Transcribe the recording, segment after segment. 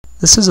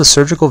This is a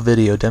surgical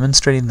video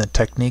demonstrating the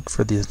technique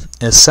for the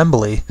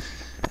assembly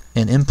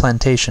and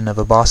implantation of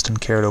a Boston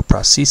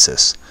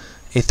keratoprosthesis.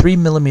 A 3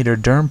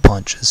 mm derm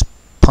punch is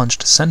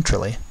punched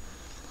centrally,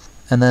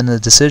 and then the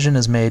decision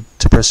is made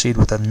to proceed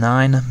with a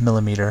 9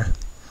 mm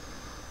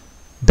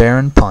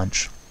barren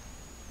punch.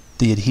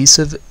 The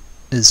adhesive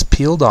is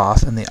peeled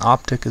off and the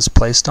optic is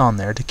placed on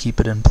there to keep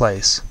it in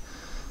place.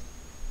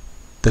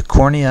 The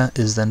cornea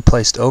is then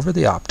placed over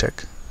the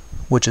optic,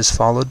 which is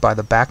followed by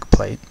the back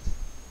plate.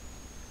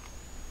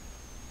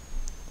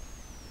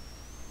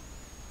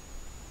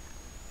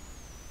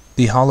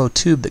 The hollow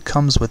tube that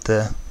comes with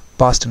the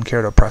Boston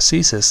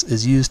keratoprosthesis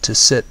is used to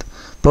sit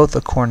both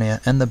the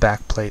cornea and the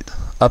back plate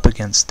up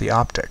against the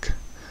optic.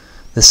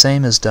 The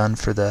same is done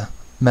for the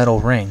metal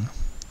ring.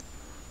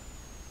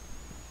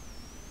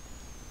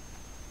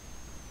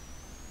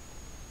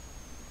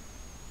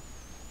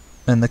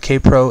 And the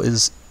K-Pro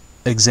is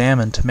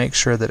examined to make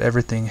sure that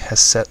everything has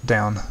set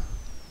down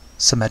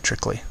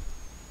symmetrically.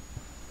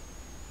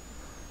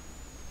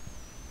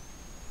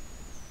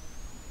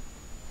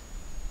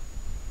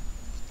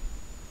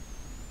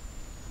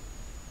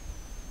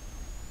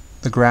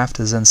 The graft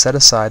is then set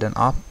aside in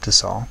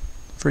Optisol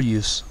for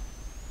use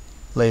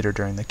later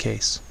during the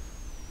case.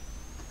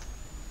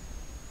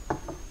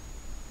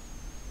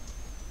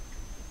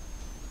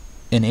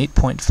 An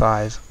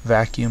 8.5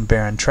 vacuum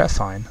barren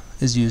trephine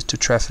is used to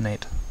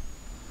trephinate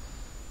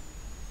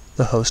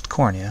the host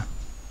cornea.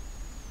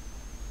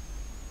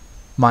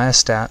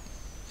 Myostat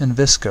and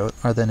viscoat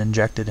are then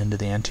injected into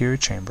the anterior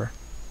chamber.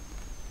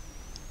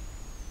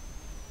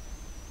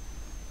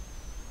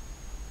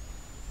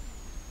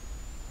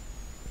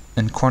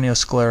 And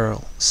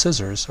corneoscleral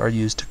scissors are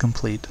used to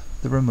complete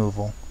the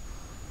removal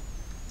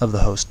of the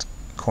host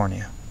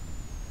cornea.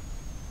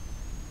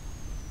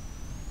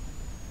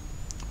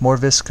 More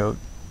viscoat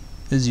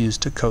is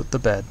used to coat the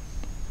bed,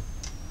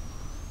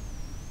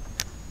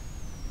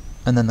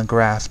 and then the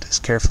graft is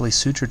carefully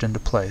sutured into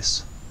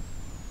place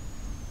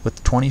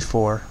with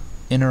 24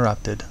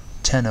 interrupted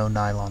 10-0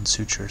 nylon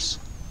sutures.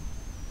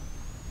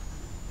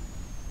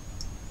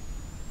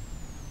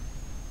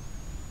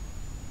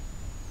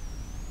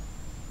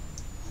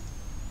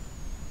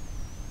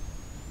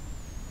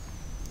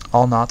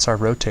 All knots are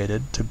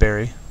rotated to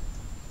bury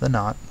the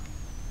knot,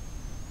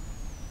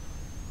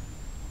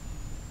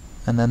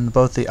 and then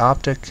both the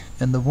optic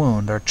and the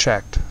wound are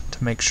checked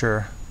to make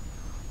sure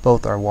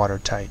both are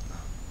watertight.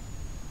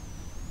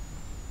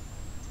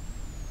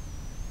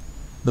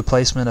 The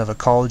placement of a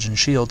collagen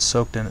shield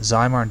soaked in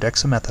Zymar and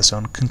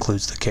dexamethasone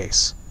concludes the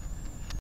case.